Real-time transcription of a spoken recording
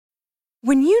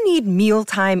When you need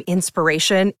mealtime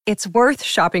inspiration, it's worth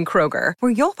shopping Kroger,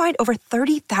 where you'll find over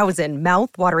 30,000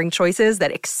 mouth-watering choices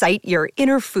that excite your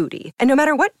inner foodie. And no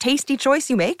matter what tasty choice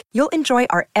you make, you'll enjoy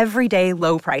our everyday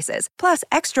low prices, plus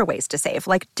extra ways to save,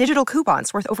 like digital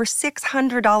coupons worth over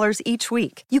 $600 each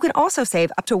week. You can also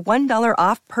save up to $1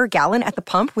 off per gallon at the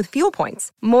pump with fuel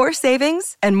points. More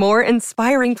savings and more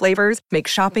inspiring flavors make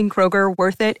shopping Kroger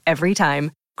worth it every time.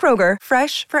 Kroger,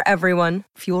 fresh for everyone.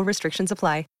 Fuel restrictions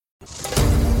apply.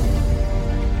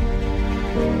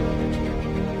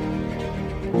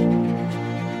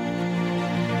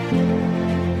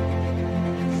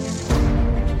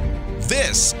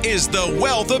 This is the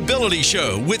Wealth Ability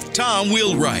Show with Tom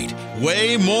Wheelwright.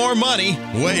 Way more money,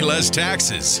 way less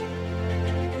taxes.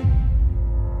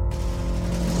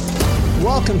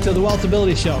 Welcome to the Wealth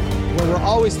Ability Show, where we're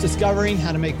always discovering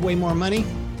how to make way more money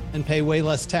and pay way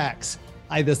less tax.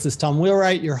 Hi, this is Tom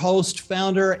Wheelwright, your host,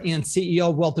 founder, and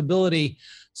CEO of Wealth Ability.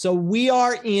 So we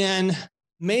are in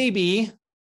maybe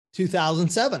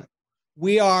 2007.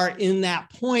 We are in that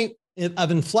point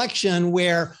of inflection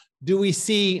where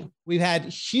we've had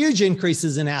huge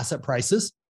increases in asset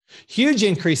prices, huge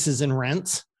increases in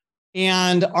rents,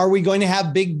 and are we going to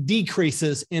have big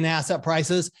decreases in asset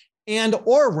prices and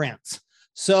or rents?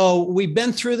 So we've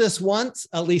been through this once.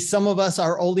 At least some of us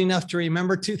are old enough to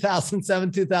remember 2007,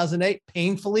 2008,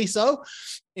 painfully so.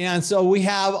 And so we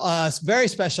have a very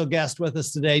special guest with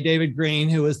us today, David Greene,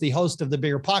 who is the host of the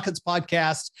Bigger Pockets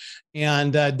podcast.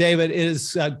 And David, it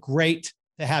is great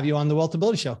to have you on the Wealth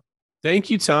Ability Show. Thank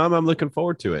you, Tom. I'm looking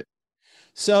forward to it.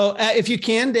 So if you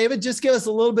can, David, just give us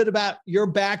a little bit about your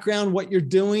background, what you're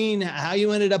doing, how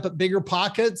you ended up at Bigger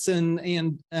Pockets, and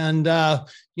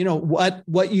you know,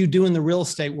 what you do in the real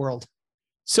estate world.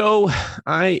 So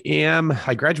I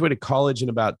graduated college in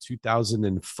about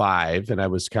 2005, and I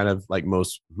was kind of like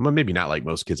maybe not like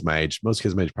most kids my age. Most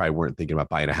kids my age probably weren't thinking about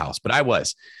buying a house, but I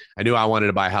knew I wanted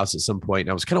to buy a house at some point.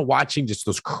 And I was kind of watching just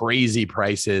those crazy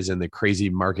prices and the crazy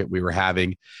market we were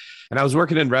having. And I was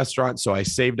working in restaurants, so I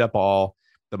saved up all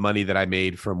the money that I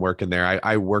made from working there.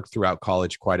 I worked throughout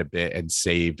college quite a bit and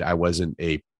saved. I wasn't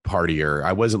a partier.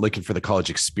 I wasn't looking for the college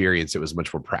experience. It was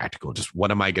much more practical. Just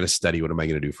what am I going to study? What am I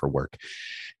going to do for work?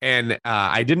 And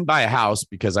I didn't buy a house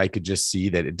because I could just see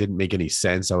that it didn't make any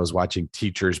sense. I was watching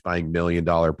teachers buying $1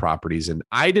 million properties, and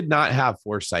I did not have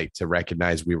foresight to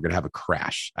recognize we were going to have a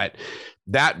crash.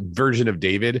 That version of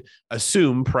David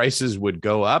assumed prices would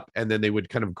go up and then they would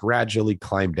kind of gradually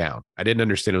climb down. I didn't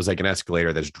understand. It was like an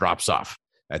escalator that just drops off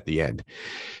at the end.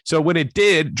 So when it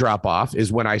did drop off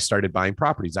is when I started buying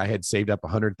properties. I had saved up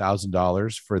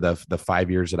 $100,000 for the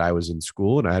 5 years that I was in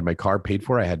school, and I had my car paid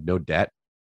for. I had no debt.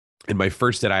 And my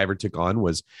first debt I ever took on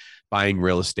was buying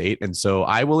real estate. And so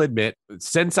I will admit,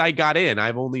 since I got in,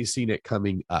 I've only seen it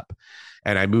coming up.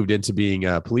 And I moved into being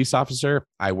a police officer.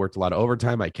 I worked a lot of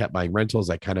overtime. I kept buying rentals.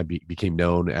 I kind of became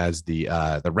known as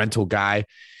the rental guy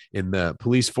in the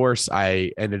police force.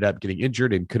 I ended up getting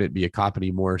injured and couldn't be a cop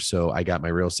anymore. So I got my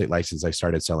real estate license. I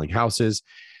started selling houses.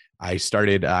 I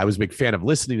was a big fan of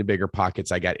listening to Bigger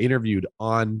Pockets. I got interviewed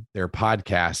on their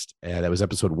podcast. That was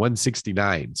episode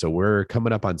 169. So we're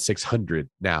coming up on 600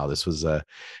 now. This was a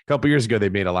couple years ago. They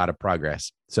made a lot of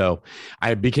progress. So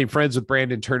I became friends with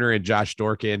Brandon Turner and Josh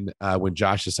Dorkin. When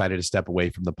Josh decided to step away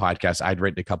from the podcast, I'd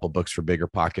written a couple books for Bigger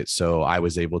Pockets. So I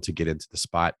was able to get into the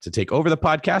spot to take over the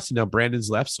podcast. And now Brandon's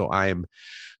left. So I am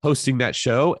hosting that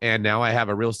show. And now I have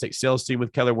a real estate sales team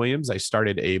with Keller Williams. I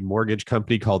started a mortgage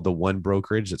company called The One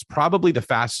Brokerage. It's probably the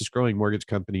fastest growing mortgage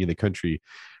company in the country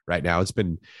right now. It's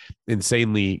been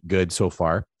insanely good so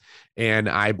far. And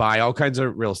I buy all kinds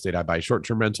of real estate. I buy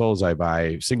short-term rentals. I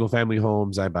buy single-family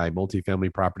homes. I buy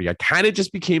multifamily property. I kind of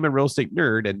just became a real estate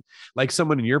nerd. And like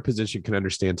someone in your position can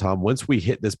understand, Tom, once we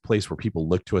hit this place where people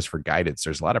look to us for guidance,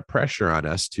 there's a lot of pressure on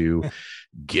us to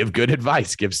give good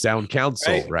advice, give sound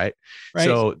counsel, right?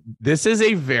 So this is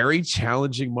a very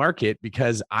challenging market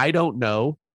because I don't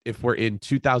know if we're in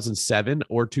 2007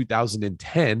 or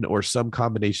 2010 or some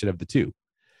combination of the two.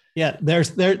 Yeah,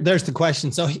 there's the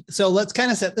question. So let's kind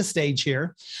of set the stage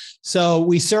here. So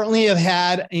we certainly have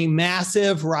had a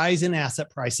massive rise in asset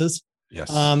prices. Yes.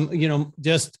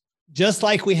 Just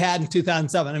like we had in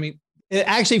 2007. I mean, it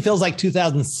actually feels like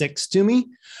 2006 to me,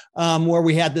 where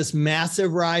we had this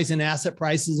massive rise in asset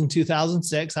prices in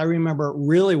 2006. I remember it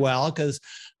really well because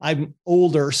I'm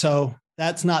older, so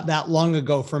that's not that long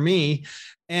ago for me.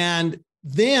 And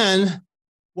then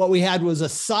what we had was a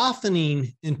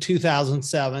softening in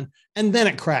 2007, and then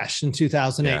it crashed in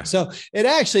 2008.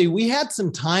 Yeah. So we had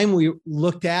some time. We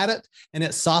looked at it and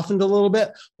it softened a little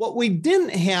bit. What we didn't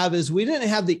have is we didn't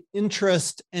have the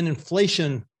interest and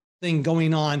inflation thing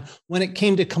going on when it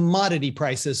came to commodity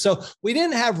prices. So we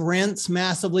didn't have rents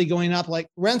massively going up. Like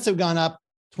rents have gone up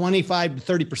 25 to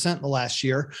 30% in the last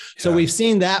year. So we've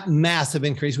seen that massive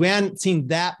increase. We hadn't seen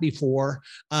that before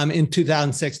in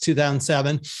 2006,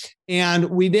 2007. And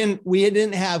we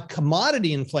didn't have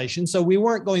commodity inflation. So we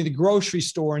weren't going to the grocery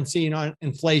store and seeing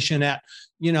inflation at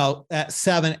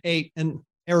 7, 8, and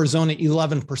Arizona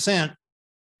 11%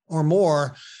 or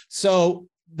more. So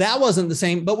that wasn't the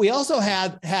same, but we also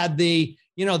had the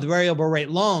variable rate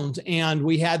loans, and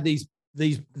we had these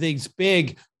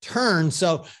big turns.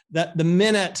 So that the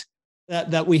minute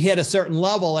that we hit a certain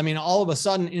level, I mean, all of a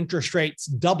sudden interest rates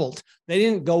doubled. They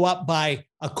didn't go up by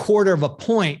a quarter of a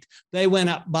point. They went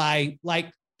up by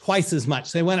like twice as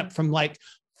much. They went up from like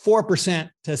 4%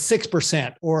 to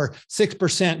 6% or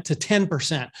 6% to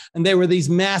 10%. And they were these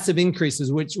massive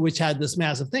increases, which had this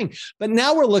massive thing. But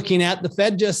now we're looking at, the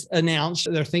Fed just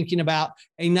announced they're thinking about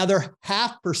another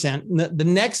 0.5%. The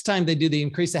next time they do the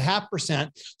increase,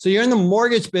 0.5%. So you're in the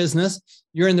mortgage business,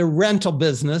 you're in the rental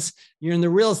business, you're in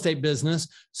the real estate business.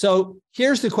 So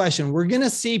here's the question. We're going to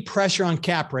see pressure on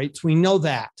cap rates. We know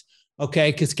that.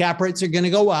 Okay, because cap rates are going to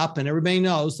go up, and everybody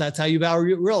knows that's how you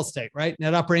value real estate, right?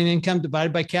 Net operating income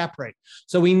divided by cap rate.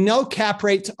 So we know cap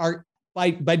rates are,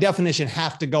 by definition,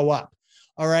 have to go up.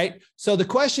 All right. So the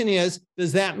question is,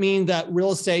 does that mean that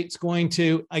real estate's going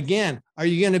to, again, are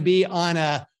you going to be an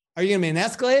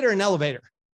escalator or an elevator?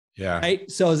 Yeah. Right.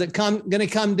 So is it going to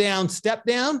come down, step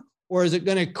down, or is it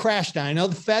going to crash down? I know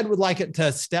the Fed would like it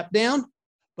to step down,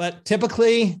 but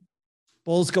typically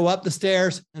bulls go up the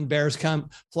stairs and bears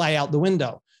fly out the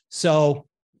window. So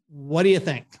what do you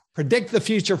think? Predict the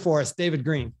future for us, David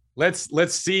Greene.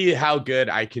 Let's see how good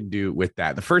I can do with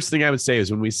that. The first thing I would say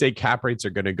is, when we say cap rates are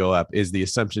going to go up, is the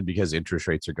assumption because interest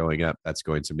rates are going up, that's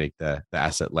going to make the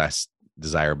asset less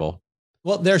desirable.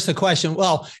 Well, there's the question.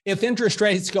 Well, if interest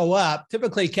rates go up,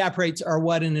 typically cap rates are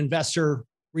what an investor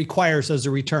requires as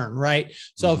a return, right?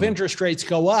 So if interest rates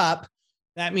go up,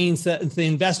 that means that if the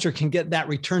investor can get that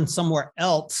return somewhere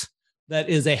else that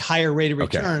is a higher rate of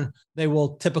return, they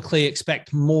will typically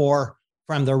expect more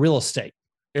from their real estate.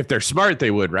 If they're smart,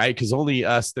 they would, right? Because only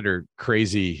us that are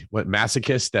crazy,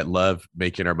 masochists that love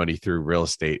making our money through real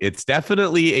estate. It's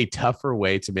definitely a tougher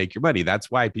way to make your money.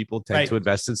 That's why people tend to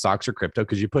invest in stocks or crypto,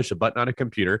 because you push a button on a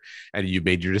computer and you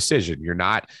made your decision. You're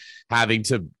not having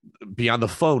to be on the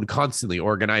phone constantly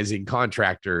organizing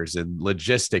contractors and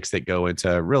logistics that go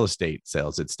into real estate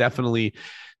sales. It's definitely,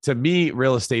 to me,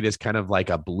 real estate is kind of like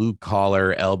a blue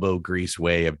collar, elbow grease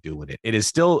way of doing it. It is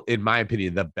still, in my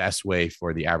opinion, the best way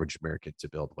for the average American to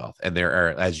build wealth. And there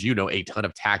are, as you know, a ton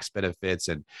of tax benefits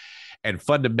and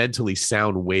fundamentally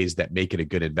sound ways that make it a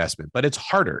good investment, but it's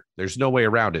harder. There's no way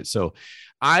around it. So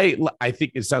I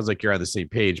think it sounds like you're on the same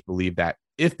page, believe that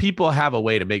if people have a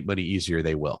way to make money easier,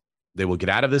 they will get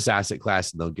out of this asset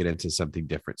class and they'll get into something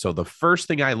different. So the first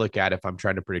thing I look at if I'm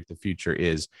trying to predict the future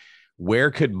is,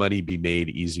 where could money be made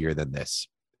easier than this?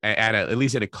 At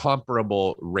least at a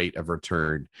comparable rate of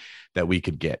return that we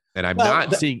could get. And I'm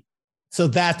not seeing. So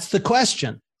that's the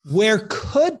question. Where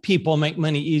could people make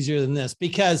money easier than this?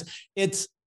 Because it's,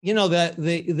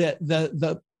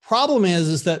 the problem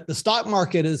is that the stock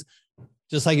market is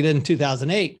just like it did in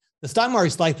 2008. The stock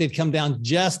market's likely to come down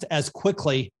just as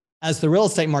quickly as the real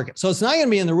estate market. So it's not going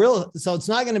to be it's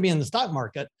not going to be in the stock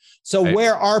market. So right.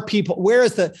 Where are people, where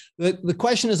is the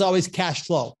question is always cash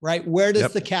flow, right? Where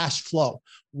does the cash flow?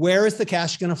 Where is the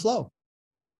cash going to flow?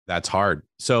 That's hard.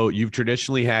 So you've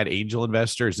traditionally had angel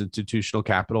investors, institutional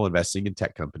capital investing in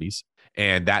tech companies.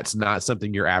 And that's not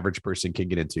something your average person can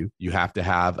get into. You have to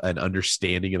have an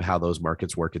understanding of how those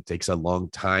markets work. It takes a long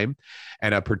time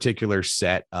and a particular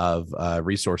set of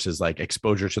resources, like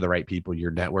exposure to the right people,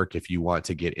 your network, if you want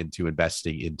to get into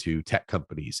investing into tech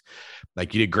companies.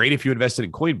 Like, you did great if you invested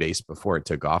in Coinbase before it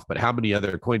took off, but how many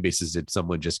other Coinbases did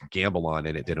someone just gamble on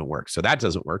and it didn't work? So that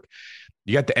doesn't work.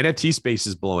 You got the NFT space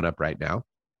is blowing up right now.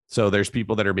 So there's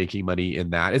people that are making money in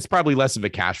that. It's probably less of a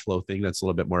cash flow thing. That's a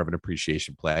little bit more of an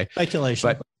appreciation play.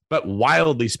 Speculation. But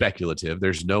wildly speculative.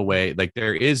 There's no way,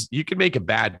 you can make a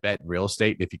bad bet in real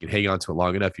estate. And if you can hang on to it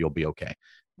long enough, you'll be okay.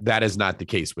 That is not the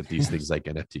case with these things like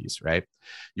NFTs, right?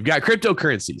 You've got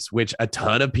cryptocurrencies, which a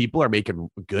ton of people are making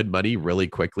good money really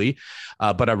quickly.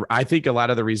 But I think a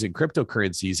lot of the reason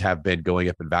cryptocurrencies have been going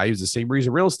up in value is the same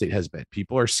reason real estate has been.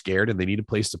 People are scared and they need a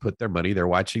place to put their money. They're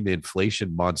watching the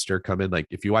inflation monster come in. Like,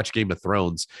 if you watch Game of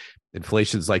Thrones,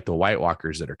 inflation's like the White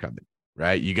Walkers that are coming,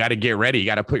 right? You got to get ready. You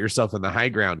got to put yourself in the high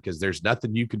ground, because there's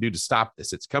nothing you can do to stop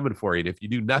this. It's coming for you. And if you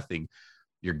do nothing,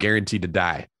 you're guaranteed to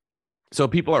die. So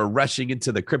people are rushing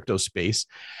into the crypto space,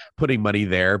 putting money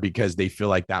there because they feel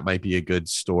like that might be a good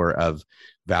store of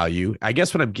value. I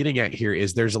guess what I'm getting at here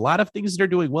is there's a lot of things that are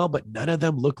doing well, but none of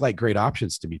them look like great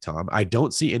options to me, Tom. I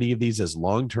don't see any of these as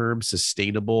long-term,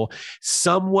 sustainable,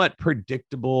 somewhat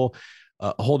predictable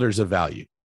holders of value.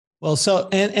 Well, so,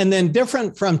 and then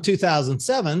different from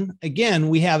 2007, again,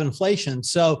 we have inflation.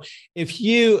 So if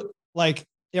you like,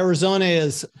 Arizona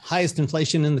is highest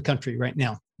inflation in the country right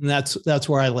now. And that's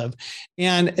where I live.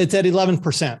 And it's at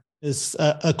 11% is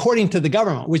according to the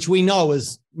government, which we know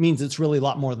means it's really a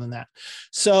lot more than that.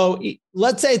 So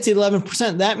let's say it's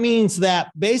 11%. That means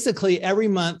that basically every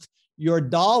month your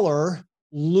dollar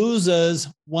loses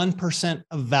 1%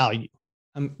 of value.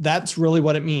 That's really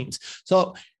what it means.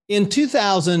 So in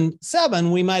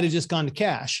 2007, we might have just gone to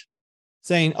cash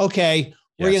saying, okay,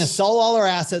 we're going to sell all our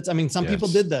assets. I mean, some people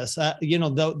did this,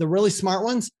 the really smart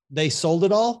ones, they sold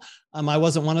it all. I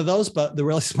wasn't one of those, but the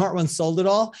really smart ones sold it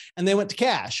all and they went to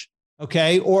cash.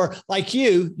 Okay. Or like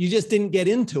you just didn't get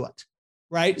into it.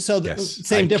 Right. So the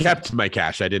same difference. I kept my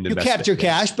cash. I didn't invest. You kept your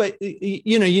cash, but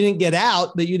you didn't get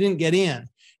out, but you didn't get in.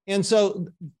 And so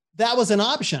that was an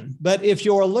option. But if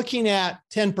you're looking at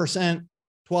 10%,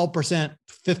 12%,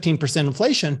 15%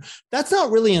 inflation, that's not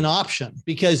really an option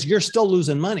because you're still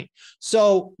losing money.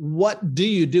 So what do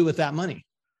you do with that money?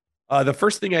 The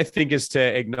first thing I think is to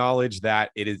acknowledge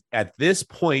that it is at this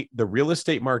point, the real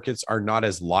estate markets are not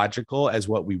as logical as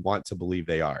what we want to believe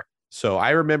they are. So I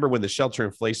remember when the shelter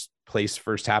in place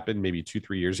first happened, maybe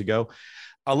 2-3 years ago,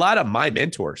 a lot of my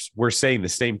mentors were saying the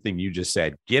same thing you just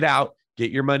said. Get out,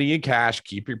 get your money in cash,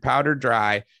 keep your powder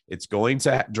dry. It's going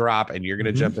to drop and you're going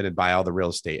to jump in and buy all the real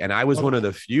estate. And I was one of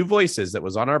the few voices that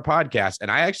was on our podcast. And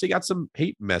I actually got some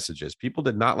hate messages. People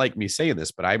did not like me saying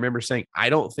this, but I remember saying, I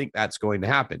don't think that's going to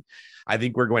happen. I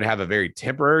think we're going to have a very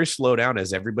temporary slowdown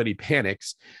as everybody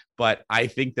panics. But I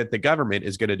think that the government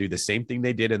is going to do the same thing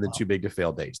they did in the too big to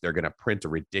fail days. They're going to print a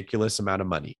ridiculous amount of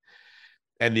money.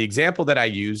 And the example that I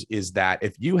use is that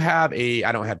if you have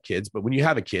I don't have kids, but when you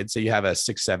have a kid, say you have a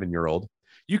 6-7-year-old,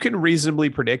 you can reasonably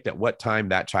predict at what time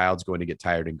that child's going to get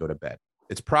tired and go to bed.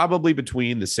 It's probably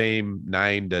between the same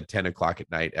 9 to 10 o'clock at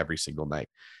night, every single night.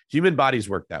 Human bodies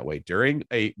work that way.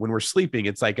 When we're sleeping,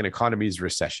 it's like an economy's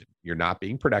recession. You're not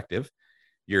being productive.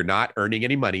 You're not earning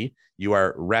any money. You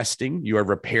are resting. You are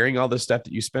repairing all the stuff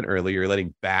that you spent earlier. You're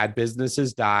letting bad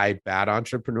businesses die. Bad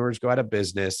entrepreneurs go out of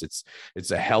business.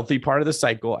 It's a healthy part of the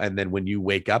cycle. And then when you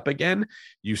wake up again,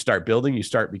 you start building, you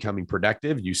start becoming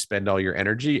productive. You spend all your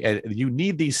energy and you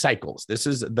need these cycles. This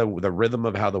is the rhythm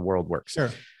of how the world works. Sure.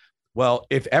 Well,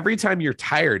 if every time you're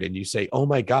tired and you say, oh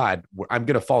my God, I'm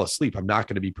going to fall asleep, I'm not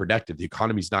going to be productive, the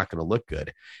economy's not going to look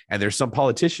good. And there's some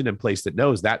politician in place that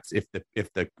knows that's if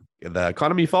the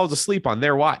economy falls asleep on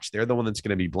their watch, they're the one that's going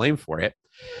to be blamed for it.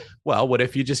 Well, what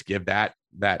if you just give that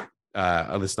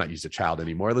let's not use a child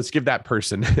anymore. Let's give that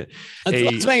person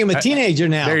let's make him a teenager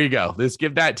now. There you go. Let's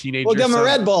give that teenager. We'll give him a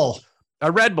Red Bull.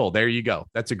 A Red Bull. There you go.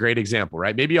 That's a great example,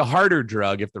 right? Maybe a harder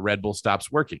drug if the Red Bull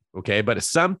stops working. Okay. But it's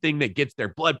something that gets their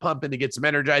blood pumping, to get them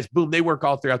energized. Boom. They work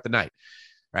all throughout the night.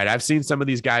 Right. I've seen some of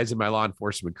these guys in my law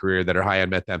enforcement career that are high on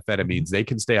methamphetamines. They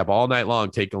can stay up all night long,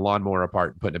 taking a lawnmower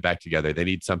apart and putting it back together. They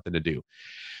need something to do.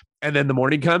 And then the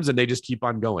morning comes and they just keep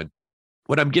on going.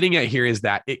 What I'm getting at here is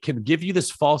that it can give you this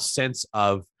false sense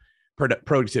of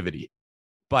productivity.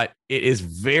 But it is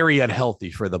very unhealthy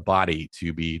for the body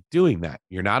to be doing that.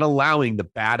 You're not allowing the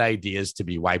bad ideas to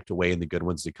be wiped away and the good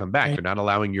ones to come back. You're not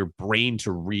allowing your brain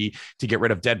to get rid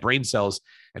of dead brain cells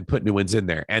and put new ones in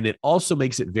there. And it also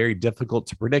makes it very difficult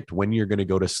to predict when you're going to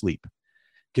go to sleep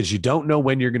because you don't know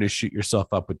when you're going to shoot yourself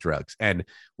up with drugs. And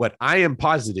what I am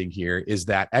positing here is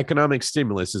that economic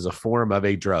stimulus is a form of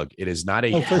a drug. It is not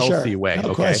a healthy way.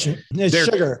 No question. It's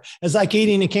sugar. It's like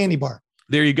eating a candy bar.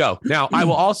 There you go. Now, I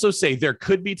will also say there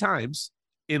could be times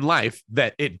in life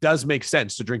that it does make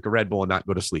sense to drink a Red Bull and not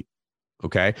go to sleep.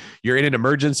 Okay. You're in an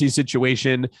emergency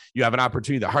situation. You have an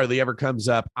opportunity that hardly ever comes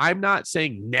up. I'm not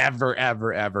saying never,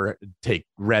 ever, ever take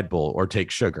Red Bull or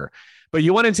take sugar, but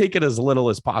you want to take it as little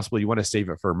as possible. You want to save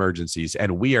it for emergencies.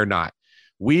 And we are not.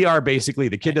 We are basically,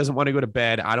 the kid doesn't want to go to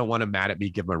bed. I don't want him mad at me.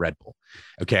 Give him a Red Bull.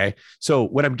 Okay. So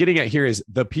what I'm getting at here is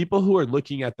the people who are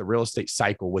looking at the real estate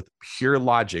cycle with pure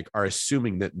logic are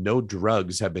assuming that no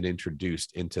drugs have been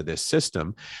introduced into this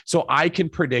system. So I can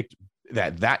predict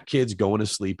that kid's going to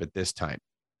sleep at this time.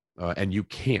 And you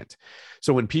can't.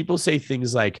 So when people say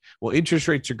things like, well, interest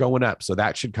rates are going up, so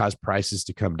that should cause prices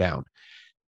to come down.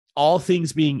 All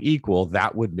things being equal,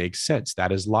 that would make sense.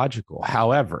 That is logical.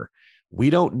 However, we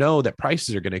don't know that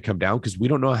prices are going to come down because we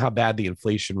don't know how bad the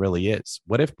inflation really is.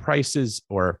 What if prices,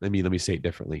 or let me say it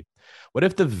differently. What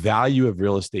if the value of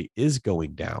real estate is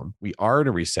going down? We are in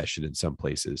a recession in some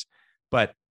places,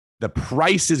 but the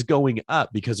price is going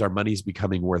up because our money is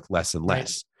becoming worth less and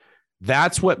less. Right.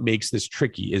 That's what makes this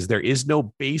tricky, is there is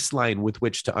no baseline with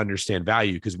which to understand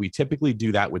value, because we typically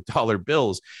do that with dollar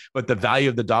bills, but the value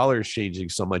of the dollar is changing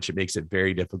so much, it makes it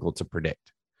very difficult to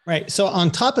predict. Right. So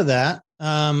on top of that,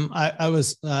 I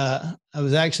was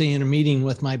actually in a meeting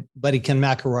with my buddy Ken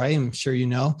McElroy. I'm sure you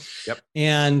know. Yep.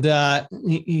 And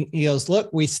he goes,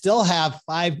 "Look, we're still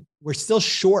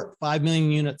short 5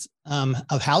 million units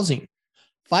of housing.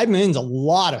 5 million is a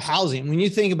lot of housing. When you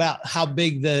think about how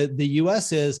big the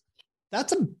U.S. is,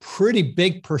 that's a pretty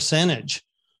big percentage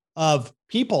of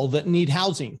people that need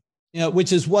housing,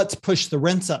 which is what's pushed the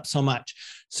rents up so much.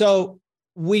 So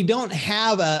we don't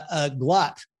have a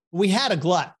glut. We had a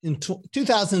glut in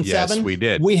 2007. Yes, we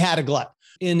did. We had a glut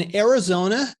in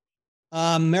Arizona,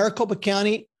 Maricopa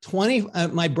County.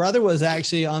 My brother was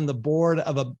actually on the board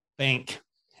of a bank,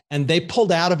 and they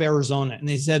pulled out of Arizona. And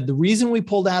they said the reason we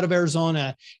pulled out of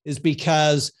Arizona is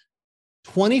because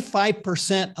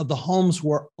 25% of the homes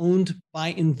were owned by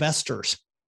investors.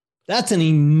 That's an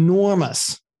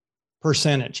enormous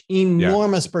percentage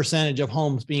of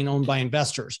homes being owned by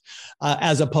investors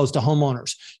as opposed to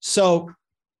homeowners. So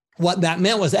what that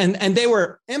meant was, and they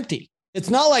were empty. It's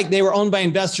not like they were owned by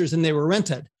investors and they were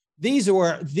rented. These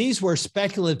were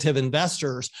speculative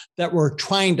investors that were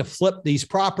trying to flip these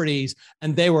properties,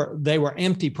 and they were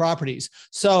empty properties.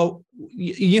 So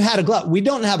you had a glut. We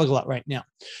don't have a glut right now.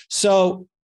 So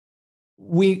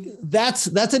that's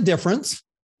a difference,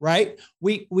 right?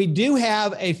 We do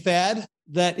have a Fed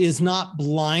that is not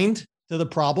blind to the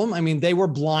problem. I mean, they were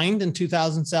blind in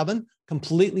 2007,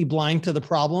 completely blind to the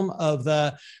problem of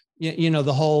the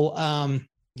whole,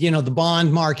 the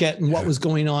bond market and what was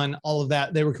going on, all of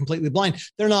that. They were completely blind.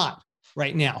 They're not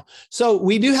right now. So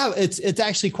we do have, it's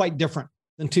actually quite different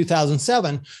than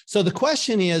 2007. So the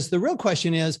real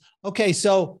question is, okay,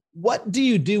 so what do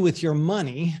you do with your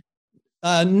money?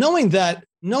 Knowing that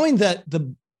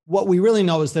what we really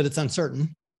know is that it's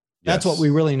uncertain. That's what we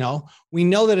really know. We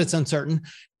know that it's uncertain.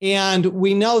 And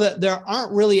we know that there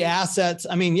aren't really assets.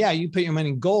 I mean, yeah, you put your money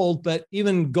in gold, but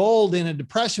even gold in a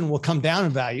depression will come down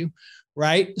in value,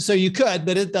 right? So you could,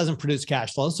 but it doesn't produce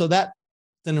cash flow. So that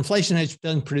an inflation hedge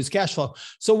doesn't produce cash flow.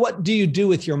 So what do you do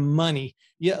with your money?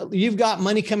 You've got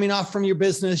money coming off from your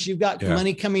business. You've got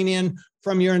money coming in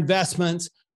from your investments.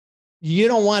 You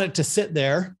don't want it to sit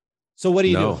there. So what do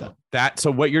you do with it?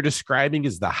 So what you're describing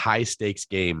is the high stakes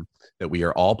game that we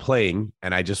are all playing.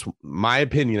 And my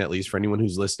opinion, at least for anyone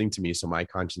who's listening to me, so my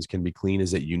conscience can be clean,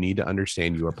 is that you need to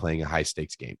understand you are playing a high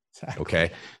stakes game. Exactly.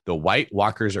 Okay. The White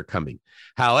Walkers are coming.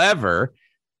 However,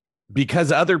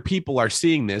 because other people are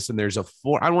seeing this, and there's I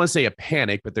don't want to say a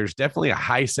panic, but there's definitely a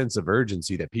high sense of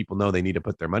urgency that people know they need to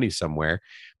put their money somewhere.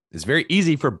 It's very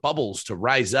easy for bubbles to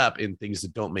rise up in things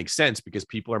that don't make sense because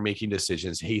people are making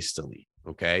decisions hastily.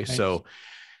 Okay. Nice. So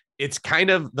it's kind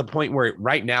of the point where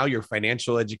right now your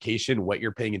financial education, what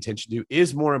you're paying attention to,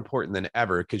 is more important than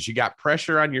ever, because you got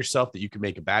pressure on yourself that you can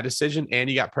make a bad decision, and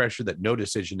you got pressure that no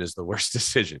decision is the worst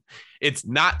decision. It's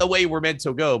not the way we're meant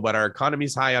to go, but our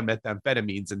economy's high on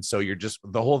methamphetamines. And so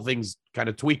the whole thing's kind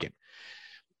of tweaking.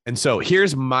 And so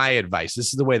here's my advice. This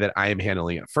is the way that I am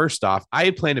handling it. First off, I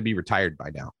had planned to be retired by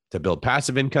now, to build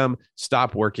passive income,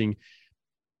 stop working.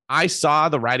 I saw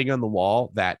the writing on the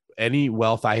wall that any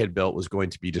wealth I had built was going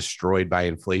to be destroyed by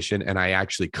inflation, and I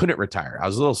actually couldn't retire. I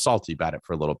was a little salty about it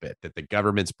for a little bit, that the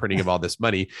government's printing of all this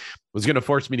money was going to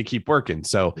force me to keep working.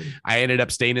 So I ended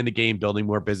up staying in the game, building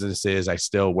more businesses. I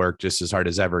still work just as hard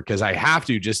as ever because I have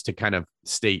to, just to kind of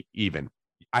stay even.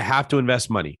 I have to invest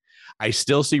money. I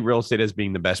still see real estate as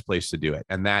being the best place to do it.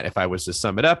 And that, if I was to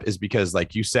sum it up, is because,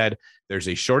 like you said, there's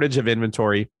a shortage of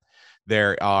inventory.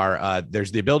 There's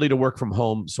the ability to work from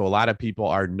home. So a lot of people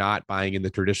are not buying in the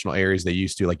traditional areas they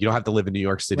used to. Like, you don't have to live in New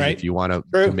York City if you want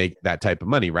to make that type of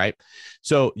money, right?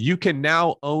 So you can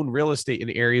now own real estate in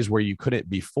areas where you couldn't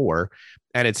before,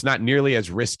 and it's not nearly as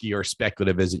risky or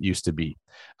speculative as it used to be.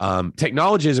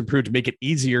 Technology has improved to make it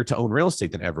easier to own real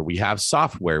estate than ever. We have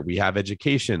software, we have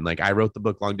education. Like, I wrote the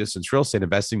book, Long Distance Real Estate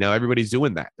Investing. Now everybody's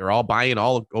doing that. They're all buying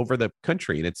all over the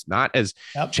country, and it's not as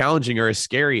challenging or as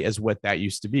scary as what that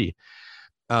used to be.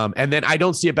 And then I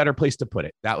don't see a better place to put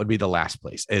it. That would be the last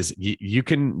place. Is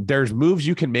there's moves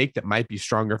you can make that might be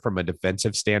stronger from a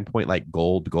defensive standpoint, like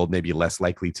gold. Gold may be less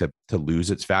likely to lose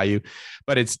its value,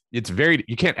 but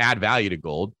you can't add value to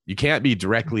gold. You can't be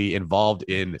directly involved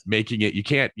in making it. You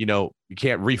can't, You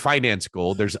can't refinance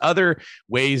gold. There's other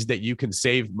ways that you can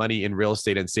save money in real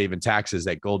estate and save in taxes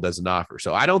that gold doesn't offer.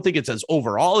 So I don't think it's as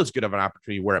overall as good of an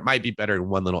opportunity where it might be better in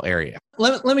one little area.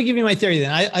 Let me give you my theory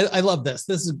then. I love this.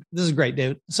 This is great,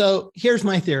 David. So here's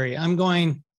my theory. I'm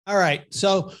going, all right.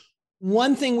 So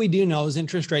one thing we do know is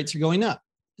interest rates are going up.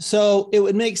 So it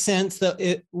would make sense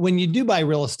that when you do buy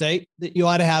real estate, that you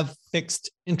ought to have fixed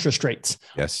interest rates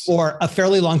for a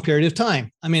fairly long period of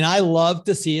time. I mean, I love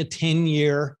to see a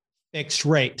 10-year fixed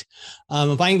rate.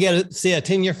 If I can see a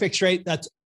 10-year fixed rate,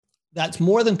 that's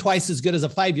more than twice as good as a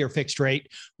 5-year fixed rate,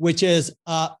 which is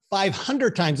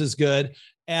 500 times as good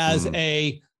as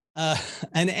an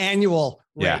annual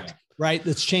rate. Right.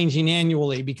 That's changing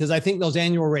annually, because I think those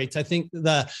annual rates, I think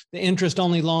the interest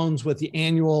only loans with the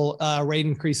annual rate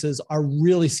increases are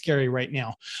really scary right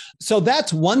now. So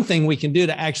that's one thing we can do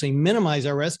to actually minimize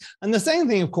our risk. And the second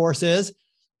thing, of course, is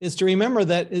to remember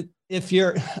that if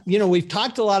you're, we've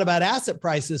talked a lot about asset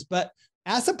prices, but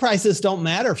asset prices don't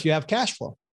matter if you have cash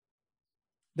flow.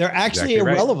 They're actually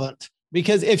irrelevant,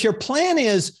 because if your plan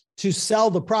is to sell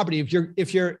the property,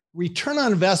 if your return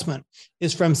on investment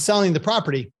is from selling the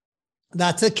property,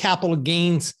 that's a capital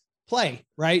gains play,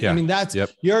 right? Yeah. I mean, that's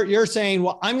you're saying,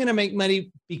 well, I'm going to make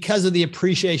money because of the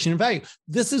appreciation in value.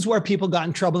 This is where people got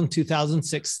in trouble in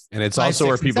 2006. And it's also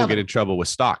where people get in trouble with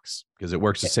stocks, because it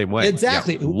works the same way.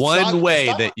 Exactly. Yeah. One way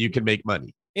that you can make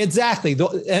money. Exactly.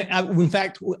 In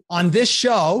fact, on this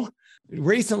show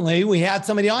recently, we had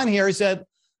somebody on here who said,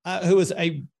 who was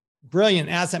a brilliant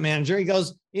asset manager. He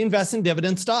goes, he invests in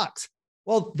dividend stocks.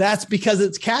 Well, that's because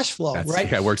it's cash flow, right?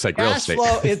 Yeah, it works like real estate.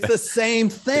 Cash flow, it's the same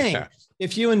thing. Yeah.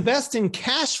 If you invest in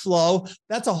cash flow,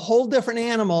 that's a whole different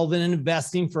animal than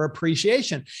investing for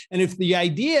appreciation. And if the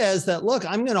idea is that, look,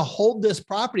 I'm going to hold this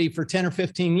property for 10 or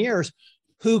 15 years,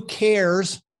 who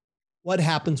cares what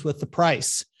happens with the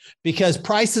price? Because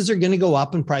prices are going to go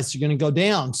up and prices are going to go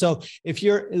down. So if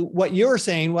what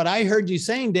I heard you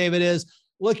saying, David, is,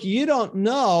 look, you don't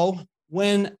know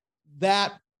when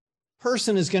that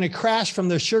person is going to crash from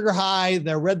their sugar high,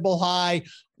 their Red Bull high,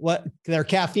 what their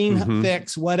caffeine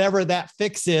fix, whatever that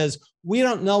fix is. We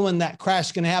don't know when that crash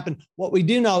is going to happen. What we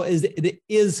do know is that it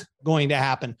is going to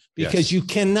happen, because you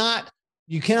cannot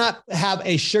have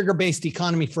a sugar-based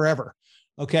economy forever.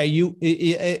 Okay.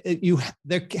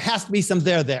 There has to be some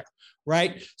there,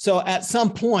 right? So at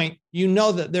some point,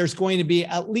 that there's going to be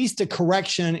at least a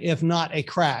correction, if not a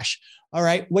crash. All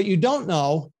right. What you don't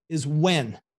know is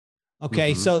when.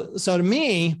 Okay. So to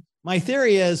me, my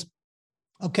theory is,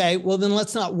 okay, well then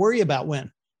let's not worry about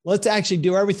when. Let's actually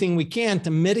do everything we can to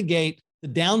mitigate the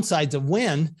downsides of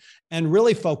when, and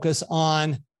really focus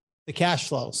on the cash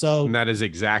flow. So and that is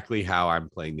exactly how I'm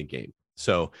playing the game.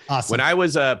 So awesome. When I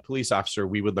was a police officer,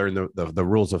 we would learn the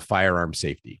rules of firearm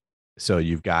safety. So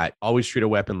you've got always treat a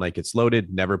weapon like it's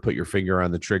loaded, never put your finger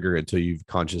on the trigger until you've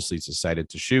consciously decided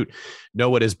to shoot,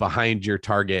 know what is behind your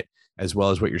target as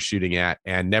well as what you're shooting at,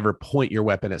 and never point your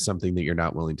weapon at something that you're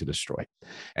not willing to destroy.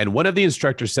 And one of the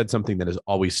instructors said something that has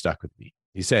always stuck with me.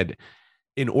 He said,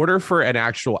 in order for an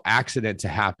actual accident to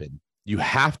happen, you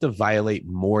have to violate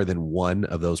more than one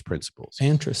of those principles.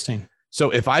 Interesting. So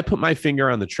if I put my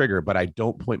finger on the trigger, but I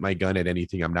don't point my gun at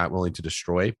anything I'm not willing to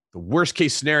destroy, the worst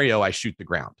case scenario, I shoot the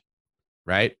ground,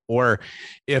 right? Or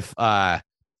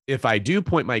if I do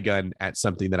point my gun at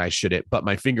something that I shouldn't, but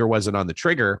my finger wasn't on the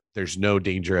trigger, there's no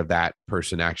danger of that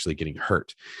person actually getting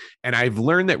hurt. And I've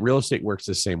learned that real estate works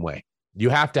the same way. You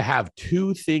have to have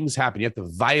two things happen. You have to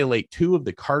violate two of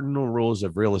the cardinal rules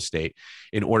of real estate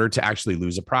in order to actually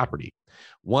lose a property.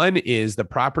 One is the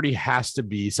property has to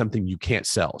be something you can't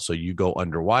sell. So you go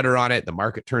underwater on it, the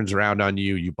market turns around on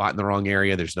you, you bought in the wrong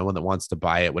area, there's no one that wants to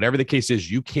buy it. Whatever the case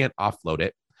is, you can't offload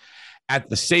it at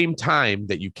the same time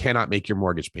that you cannot make your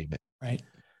mortgage payment. Right.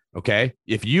 Okay.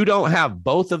 If you don't have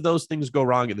both of those things go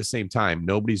wrong at the same time,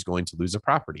 nobody's going to lose a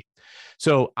property.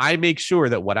 So I make sure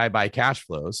that what I buy cash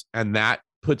flows, and that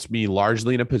puts me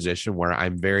largely in a position where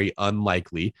I'm very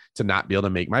unlikely to not be able to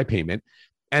make my payment.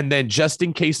 And then just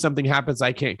in case something happens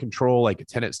I can't control, like a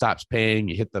tenant stops paying,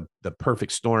 you hit the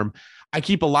perfect storm, I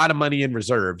keep a lot of money in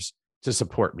reserves to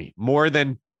support me, more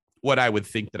than what I would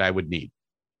think that I would need.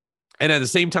 And at the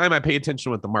same time, I pay attention to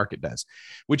what the market does,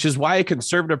 which is why a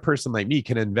conservative person like me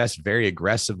can invest very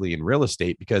aggressively in real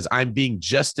estate, because I'm being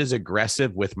just as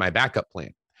aggressive with my backup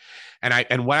plan.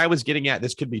 And what I was getting at,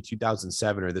 this could be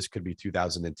 2007 or this could be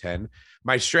 2010.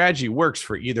 My strategy works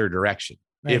for either direction.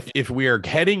 Right. If we are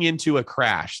heading into a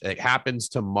crash that happens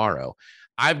tomorrow,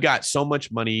 I've got so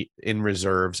much money in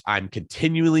reserves. I'm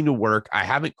continuing to work. I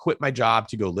haven't quit my job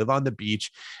to go live on the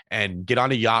beach and get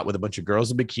on a yacht with a bunch of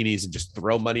girls in bikinis and just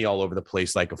throw money all over the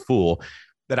place like a fool.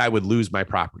 that I would lose my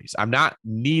properties. I'm not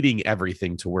needing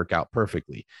everything to work out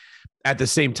perfectly. At the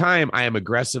same time, I am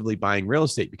aggressively buying real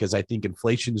estate because I think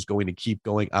inflation is going to keep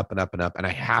going up and up and up. And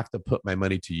I have to put my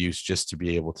money to use just to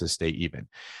be able to stay even.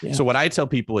 Yeah. So what I tell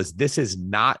people is this is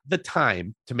not the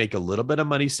time to make a little bit of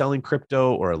money selling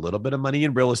crypto or a little bit of money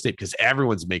in real estate, because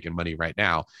everyone's making money right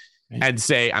now. And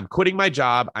say, I'm quitting my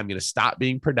job. I'm going to stop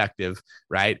being productive,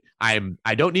 right? I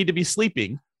don't need to be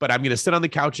sleeping, but I'm going to sit on the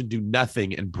couch and do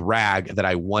nothing and brag that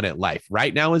I won at life.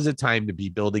 Right now is the time to be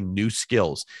building new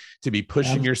skills, to be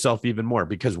pushing yourself even more,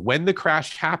 because when the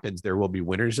crash happens, there will be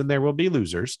winners and there will be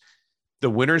losers. The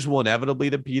winners will inevitably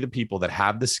be the people that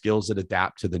have the skills that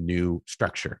adapt to the new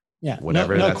structure. Yeah,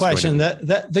 no question.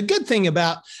 The good thing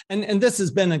about, and this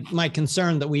has been my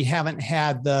concern, that we haven't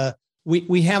had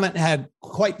we haven't had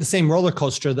quite the same roller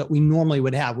coaster that we normally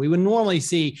would have. We would normally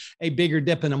see a bigger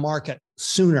dip in the market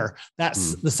sooner.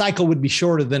 The cycle would be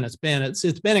shorter than it's been.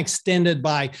 It's been extended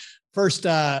by first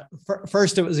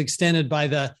it was extended by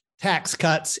the tax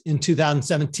cuts in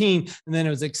 2017, and then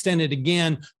it was extended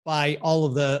again by all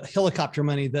of the helicopter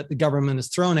money that the government has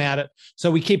thrown at it. So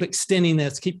we keep extending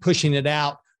this, keep pushing it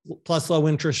out, plus low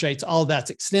interest rates, all that's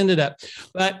extended up.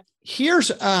 But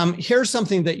here's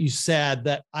something that you said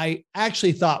that I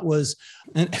actually thought was,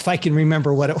 and if I can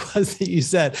remember what it was that you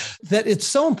said, that it's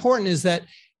so important, is that,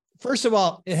 first of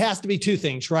all, it has to be two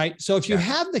things, right? So if you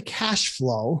have the cash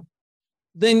flow,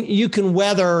 then you can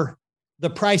weather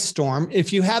the price storm.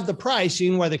 If you have the price,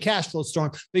 you can weather the cash flow storm,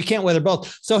 but you can't weather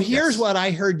both. So here's what I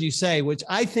heard you say, which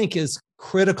I think is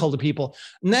critical to people.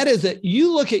 And that is that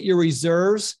you look at your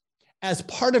reserves as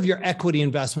part of your equity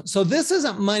investment. So this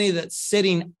isn't money that's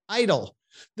sitting idle.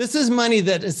 This is money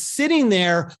that is sitting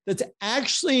there that's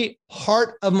actually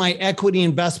part of my equity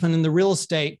investment in the real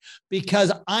estate,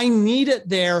 because I need it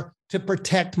there to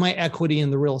protect my equity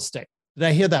in the real estate. Did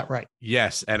I hear that right?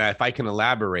 Yes. And if I can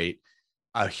elaborate,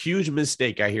 a huge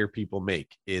mistake I hear people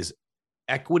make is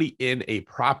equity in a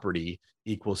property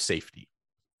equals safety.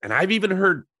 And I've even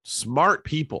heard smart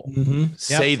people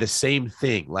say the same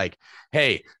thing. Like,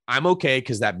 hey, I'm okay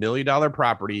because that $1 million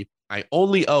property, I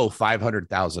only owe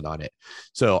 $500,000 on it.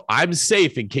 So I'm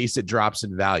safe in case it drops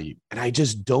in value. And I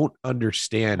just don't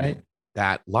understand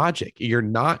that logic. You're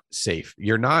not safe.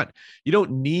 You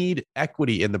don't need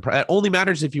equity in the, it only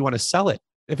matters if you want to sell it.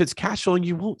 If it's cash flowing,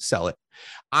 you won't sell it.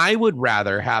 I would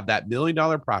rather have that $1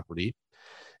 million property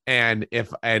and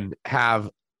have,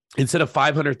 instead of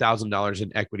 $500,000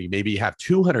 in equity, maybe have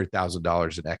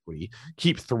 $200,000 in equity,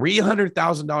 keep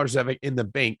 $300,000 of it in the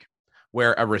bank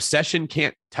where a recession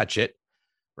can't touch it,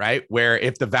 right? Where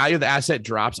if the value of the asset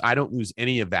drops, I don't lose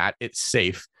any of that. It's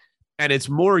safe. And it's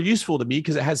more useful to me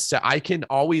because I can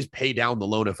always pay down the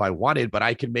loan if I wanted, but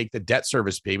I can make the debt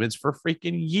service payments for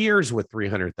freaking years with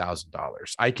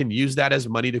 $300,000. I can use that as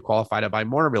money to qualify to buy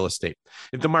more real estate.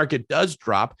 If the market does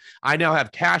drop, I now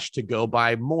have cash to go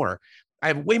buy more. I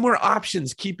have way more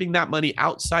options keeping that money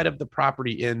outside of the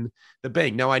property in the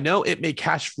bank. Now, I know it may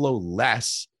cash flow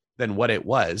less than what it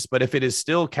was, but if it is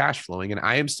still cash flowing and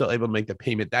I am still able to make the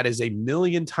payment, that is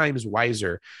 1,000,000 times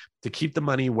wiser to keep the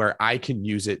money where I can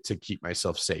use it to keep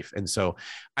myself safe. And so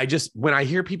when I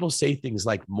hear people say things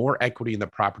like more equity in the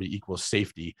property equals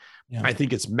safety, I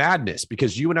think it's madness,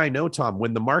 because you and I know, Tom,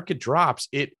 when the market drops,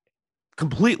 it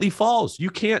completely falls.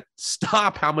 You can't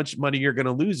stop how much money you're going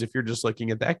to lose if you're just looking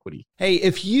at the equity. Hey,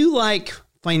 if you like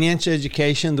financial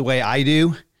education the way I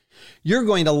do, you're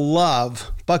going to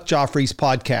love Buck Joffrey's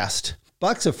podcast.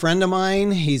 Buck's a friend of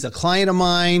mine. He's a client of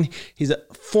mine. He's a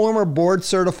former board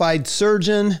certified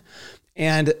surgeon,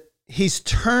 and he's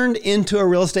turned into a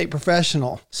real estate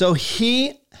professional. So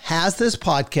he has this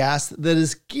podcast that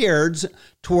is geared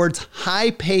towards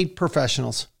high-paid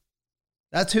professionals.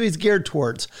 That's who he's geared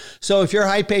towards. So if you're a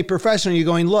high-paid professional, you're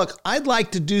going, look, I'd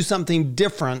like to do something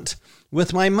different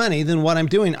with my money than what I'm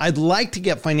doing. I'd like to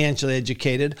get financially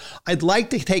educated. I'd like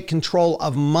to take control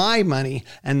of my money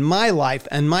and my life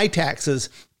and my taxes.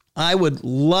 I would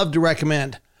love to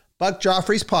recommend Buck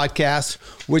Joffrey's podcast,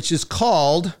 which is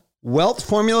called Wealth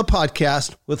Formula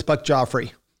Podcast with Buck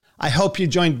Joffrey. I hope you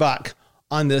join Buck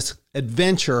on this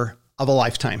adventure of a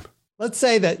lifetime. Let's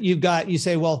say that you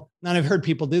say, well, now I've heard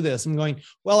people do this. I'm going,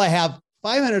 well, I have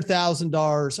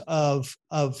 $500,000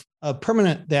 of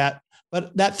permanent debt,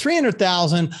 but that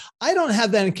 $300,000, I don't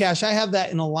have that in cash. I have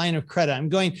that in a line of credit. I'm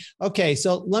going, okay,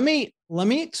 so let me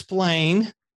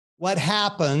explain what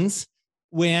happens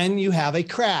when you have a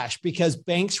crash, because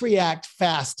banks react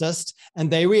fastest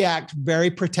and they react very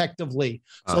protectively.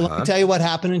 So let me tell you what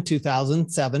happened in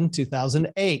 2007,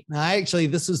 2008. Now,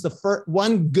 this is the first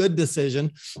one good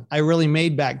decision I really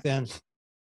made back then.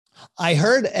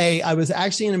 I was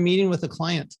actually in a meeting with a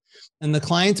client, and the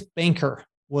client's banker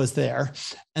was there.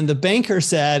 And the banker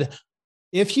said,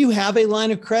 if you have a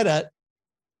line of credit,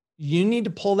 you need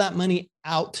to pull that money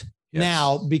out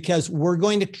now, because we're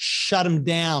going to shut them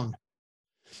down.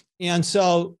 And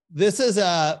so this is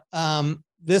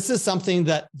something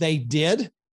that they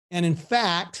did. And in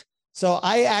fact, so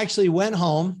I actually went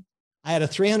home. I had a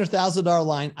 $300,000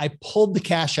 line. I pulled the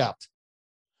cash out.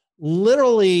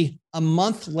 Literally a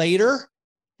month later,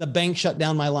 the bank shut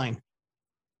down my line.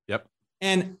 Yep.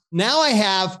 And now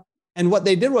and what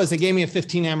they did was they gave me a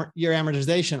 15-year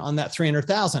amortization on that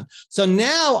 $300,000. So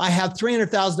now I have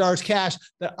 $300,000 cash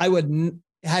that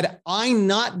had I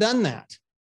not done that,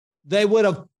 they would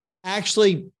have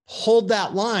actually pulled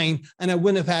that line and I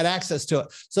wouldn't have had access to it.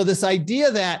 So this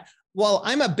idea that, well,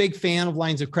 I'm a big fan of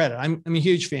lines of credit. I'm a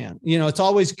huge fan. It's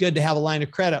always good to have a line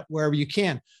of credit wherever you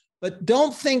can, but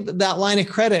don't think that line of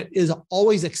credit is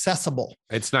always accessible.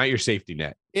 It's not your safety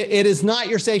net. It is not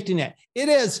your safety net. It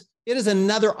is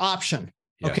another option.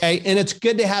 Yes. Okay. And it's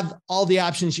good to have all the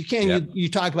options you can. Yep. You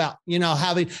talk about,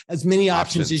 having as many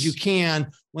options as you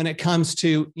can when it comes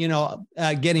to,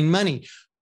 getting money,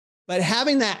 but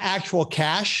having that actual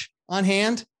cash on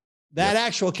hand,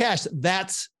 actual cash,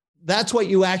 that's what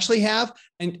you actually have.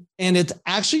 And it's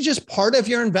actually just part of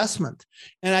your investment.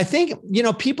 And I think,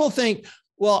 people think,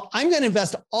 well, I'm going to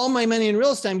invest all my money in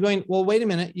real estate. I'm going, well, wait a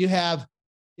minute. You've got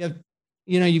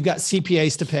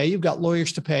CPAs to pay. You've got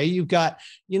lawyers to pay. You've got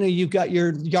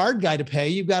your yard guy to pay.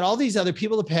 You've got all these other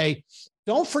people to pay.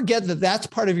 Don't forget that that's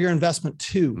part of your investment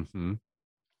too. Mm-hmm.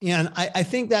 And I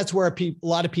think that's where a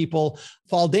lot of people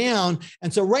fall down.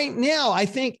 And so right now, I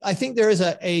think there is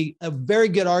a very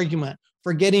good argument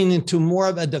for getting into more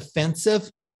of a defensive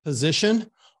position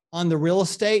on the real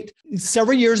estate.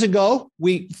 Several years ago,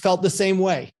 we felt the same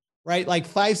way, right? Like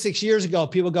 5-6 years ago,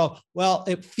 people go, well,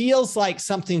 it feels like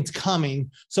something's coming,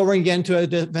 so we're going to get into a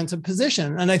defensive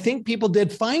position. And I think people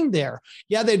did fine there.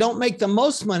 Yeah, they don't make the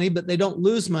most money, but they don't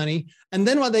lose money. And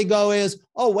then what they go is,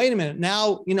 oh, wait a minute.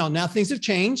 Now things have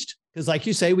changed, because like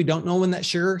you say, we don't know when that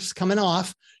sugar's coming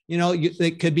off. The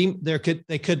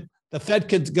Fed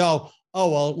could go, oh,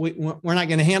 well, we're not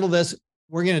going to handle this.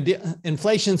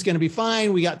 Inflation's going to be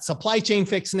fine. We got supply chain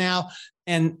fixed now.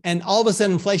 And all of a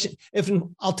sudden inflation,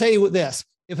 I'll tell you this,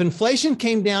 if inflation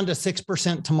came down to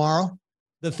 6% tomorrow,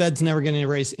 the Fed's never going to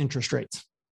raise interest rates.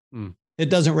 It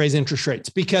doesn't raise interest rates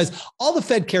because all the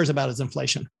Fed cares about is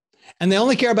inflation. And they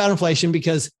only care about inflation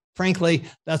because, frankly,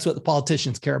 that's what the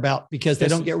politicians care about, because they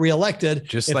don't get reelected.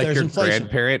 Just like your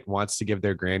grandparent wants to give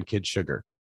their grandkids sugar.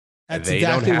 That's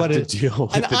exactly what it is.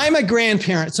 And I'm a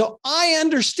grandparent, so I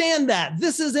understand that.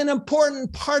 This is an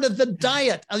important part of the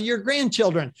diet of your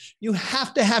grandchildren. You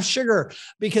have to have sugar,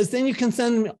 because then you can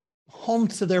send them home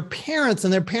to their parents,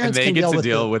 and their parents can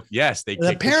deal with it. Yes, they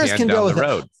the parents can deal with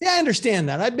it. Yeah, I understand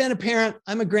that. I've been a parent.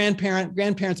 I'm a grandparent.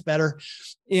 Grandparents better.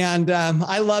 And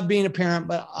I love being a parent,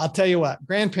 but I'll tell you what,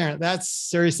 grandparent, that's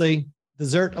seriously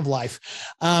dessert of life.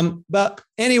 But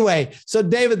anyway, so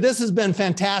David, this has been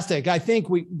fantastic. I think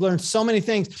we learned so many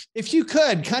things. If you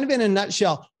could, kind of in a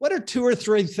nutshell, what are 2 or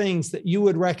 3 things that you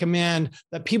would recommend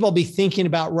that people be thinking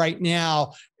about right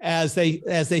now as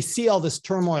they see all this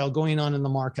turmoil going on in the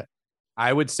market?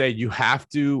 I would say you have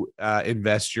to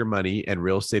invest your money, and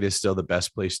real estate is still the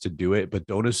best place to do it, but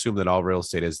don't assume that all real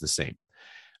estate is the same.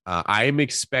 I am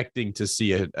expecting to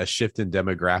see a shift in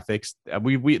demographics.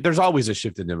 There's always a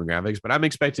shift in demographics, but I'm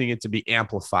expecting it to be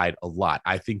amplified a lot.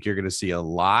 I think you're going to see a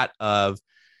lot of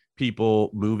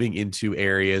people moving into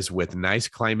areas with nice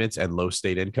climates and low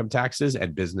state income taxes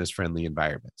and business-friendly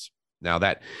environments. Now,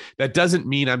 that doesn't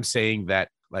mean I'm saying that,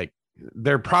 like,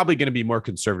 they're probably going to be more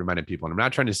conservative-minded people. And I'm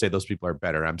not trying to say those people are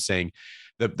better. I'm saying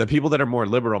the people that are more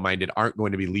liberal-minded aren't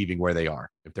going to be leaving where they are.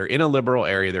 If they're in a liberal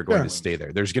area, they're going to stay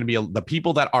there. There's going to be the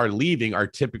people that are leaving are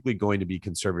typically going to be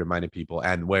conservative-minded people.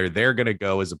 And where they're going to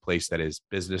go is a place that is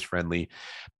business-friendly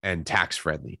and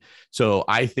tax-friendly. So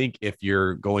I think if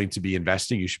you're going to be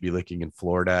investing, you should be looking in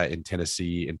Florida, in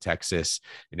Tennessee, in Texas,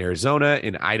 in Arizona,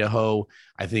 in Idaho.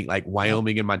 I think like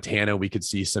Wyoming and Montana, we could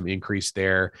see some increase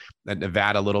there. And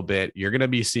Nevada a little bit. You're going to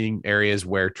be seeing areas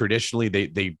where traditionally they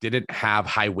didn't have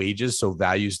high wages, so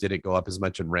values didn't go up as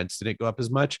much and rents didn't go up as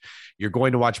much. You're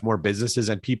going to watch more businesses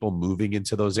and people moving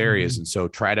into those areas. And so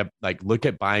try to look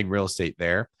at buying real estate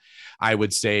there. I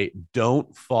would say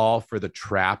don't fall for the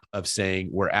trap of saying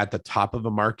we're at the top of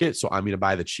a market, so I'm going to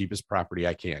buy the cheapest property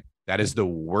I can. That is the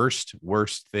worst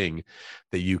thing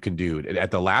that you can do.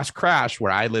 At the last crash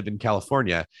where I live in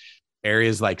California,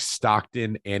 areas like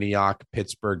Stockton, Antioch,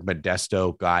 Pittsburgh,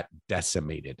 Modesto got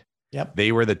decimated. Yep.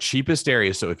 They were the cheapest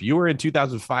area. So if you were in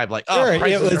 2005, like,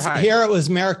 prices are high. Here it was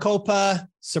Maricopa,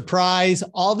 Surprise,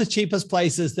 all the cheapest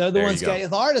places. They're the ones getting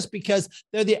the hardest because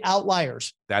they're the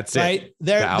outliers. That's right? It.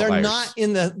 They're not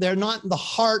in the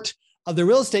heart of the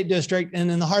real estate district. And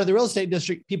in the heart of the real estate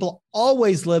district, people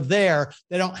always live there.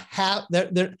 They don't have,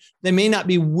 they may not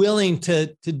be willing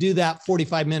to do that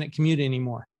 45-minute commute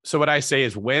anymore. So what I say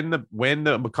is when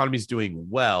the economy is doing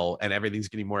well and everything's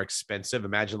getting more expensive,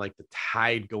 imagine like the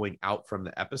tide going out from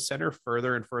the epicenter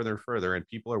further and further and further, and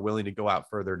people are willing to go out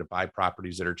further to buy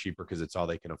properties that are cheaper because it's all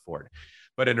they can afford.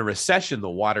 But in a recession, the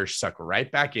waters suck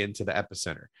right back into the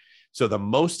epicenter. So the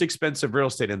most expensive real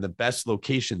estate in the best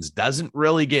locations doesn't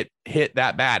really get hit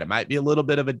that bad. It might be a little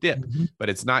bit of a dip, but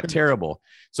it's not terrible.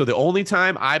 So the only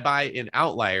time I buy in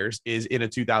outliers is in a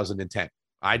 2010.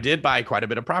 I did buy quite a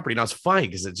bit of property and I was fine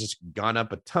because it's just gone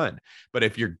up a ton. But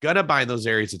if you're going to buy in those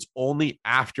areas, it's only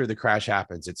after the crash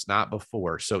happens. It's not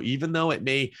before. So even though it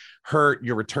may hurt,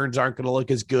 your returns aren't going to look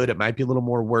as good. It might be a little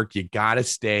more work. You got to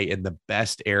stay in the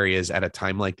best areas at a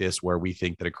time like this where we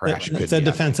think that a crash could be. It's a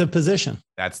defensive position.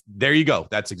 There you go.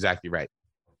 That's exactly right.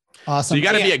 Awesome. So you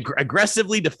got to be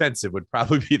aggressively defensive would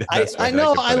probably be the best. I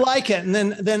know. I like it. And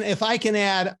then if I can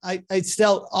add, I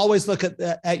still always look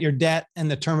at your debt and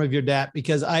the term of your debt,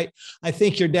 because I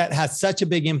think your debt has such a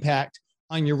big impact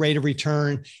on your rate of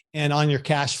return and on your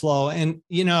cash flow. And,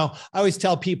 I always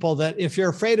tell people that if you're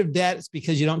afraid of debt, it's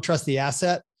because you don't trust the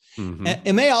asset. Mm-hmm.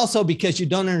 It may also because you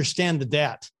don't understand the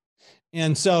debt.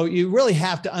 And so you really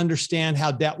have to understand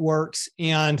how debt works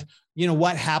and,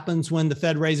 what happens when the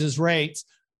Fed raises rates.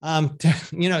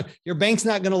 Your bank's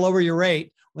not going to lower your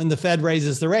rate when the Fed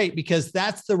raises the rate because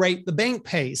that's the rate the bank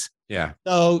pays. Yeah.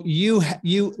 So you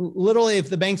literally, if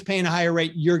the bank's paying a higher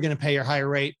rate, you're going to pay a higher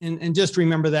rate. And just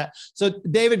remember that. So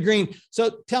David Greene,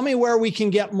 so tell me where we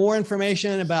can get more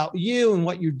information about you and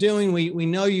what you're doing. We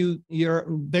know you're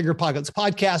Bigger Pockets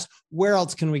podcast. Where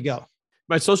else can we go?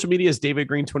 My social media is David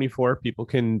Greene 24. People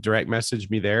can direct message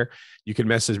me there. You can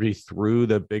message me through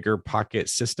the Bigger Pocket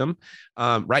system.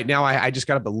 Right now, I just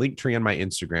got up a link tree on my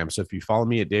Instagram. So if you follow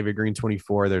me at David Greene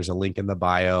 24, there's a link in the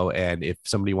bio. And if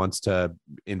somebody wants to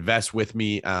invest with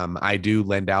me, I do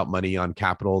lend out money on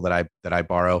capital that I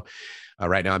borrow.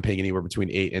 Right now, I'm paying anywhere between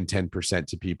 8 and 10%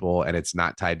 to people, and it's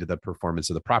not tied to the performance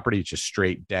of the property. It's just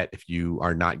straight debt. If you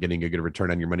are not getting a good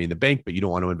return on your money in the bank, but you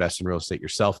don't want to invest in real estate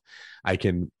yourself, I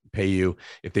can pay you.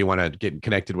 If they want to get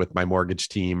connected with my mortgage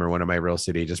team or one of my real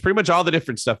estate agents, pretty much all the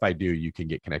different stuff I do, you can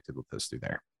get connected with us through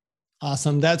there.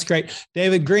 Awesome. That's great.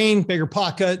 David Greene, Bigger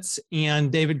Pockets, and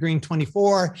David Greene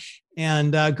 24.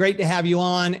 And great to have you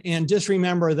on. And just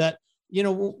remember that,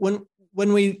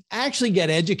 when we actually get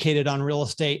educated on real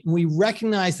estate and we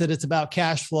recognize that it's about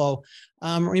cash flow,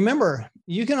 remember,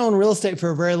 you can own real estate for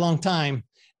a very long time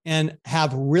and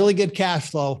have really good cash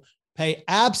flow, pay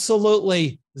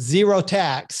absolutely zero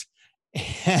tax,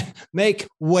 and make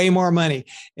way more money.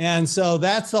 And so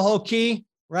that's the whole key,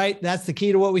 right? That's the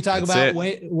key to what we talk about.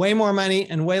 Way more money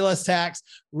and way less tax.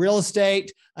 Real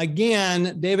estate,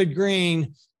 again, David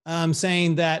Greene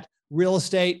saying that real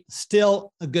estate,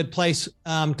 still a good place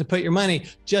to put your money.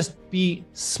 Just be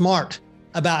smart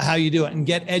about how you do it and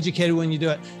get educated when you do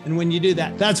it. And when you do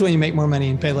that, that's when you make more money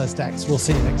and pay less tax. We'll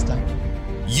see you next time.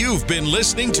 You've been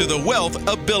listening to the Wealth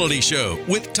Ability Show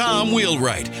with Tom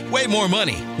Wheelwright. Way more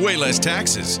money, way less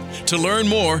taxes. To learn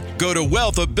more, go to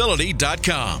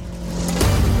wealthability.com.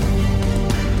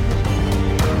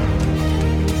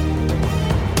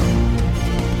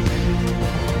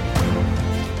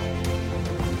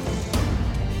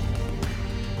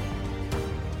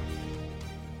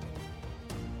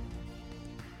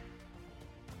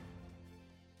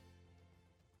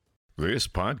 This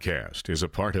podcast is a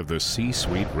part of the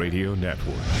C-Suite Radio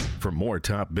Network. For more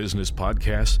top business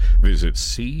podcasts, visit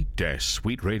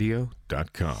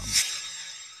c-suiteradio.com.